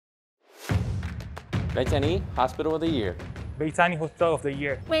Vejthani Hospital of the Year. Vejthani Hospital of the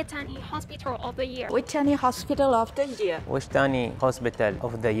Year. Vejthani Hospital of the Year. Vejthani Hospital of the Year. Vejthani Hospital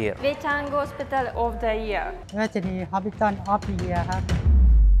of the Year. Vejthani Hospital of the Year. Vejthani Hospital of the Year ครับ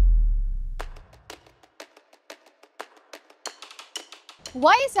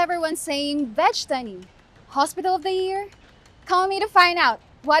Why is everyone saying Vejthani Hospital of the Year? Come with me to find out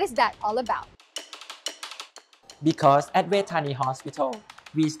what is that all about. Because at Vejthani Hospital,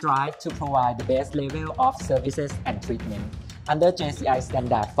 we strive to provide the best level of services and treatment under JCI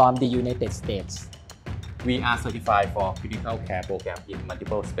standard from the United States. We are certified for critical care program in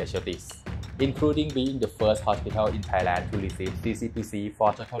multiple specialties, including being the first hospital in Thailand to receive CCPC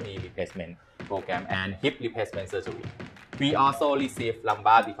for total knee replacement program and hip replacement surgery. We also receive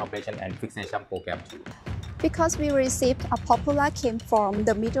lumbar decompression and fixation program too. Because we received a popular claim from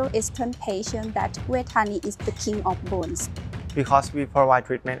the Middle Eastern patient that Vejthani is the king of bones. Because we provide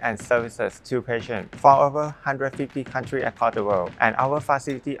treatment and services to patients from over 150 countries across the world, and our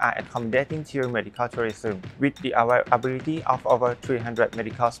facilities are accommodating to medical tourism with the availability of over 300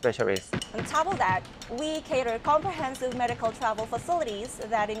 medical specialists. On top of that, we cater comprehensive medical travel facilities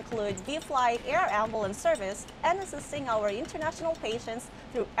that include V-Flight air ambulance service and assisting our international patients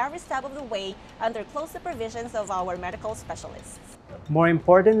through every step of the way under close supervisions of our medical specialists. More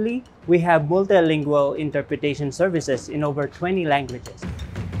importantly, we have multilingual interpretation services in over 20 languages.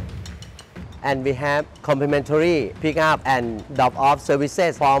 And we have complimentary pick-up and drop-off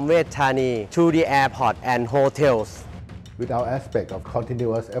services from Vejthani to the airport and hotels. With our aspect of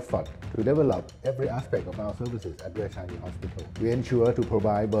continuous effort to develop every aspect of our services at Vejthani Hospital, we ensure to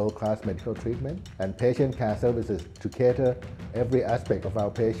provide world-class medical treatment and patient care services to cater every aspect of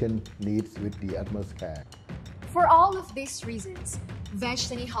our patient needs with the utmost care. For all of these reasons,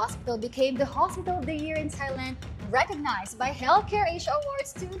 Vejthani Hospital became the Hospital of the Year in Thailand, recognized by Healthcare Asia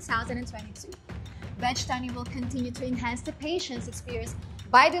Awards 2022. Vejthani will continue to enhance the patient's experience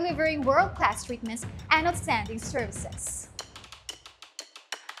by delivering world-class treatments and outstanding services.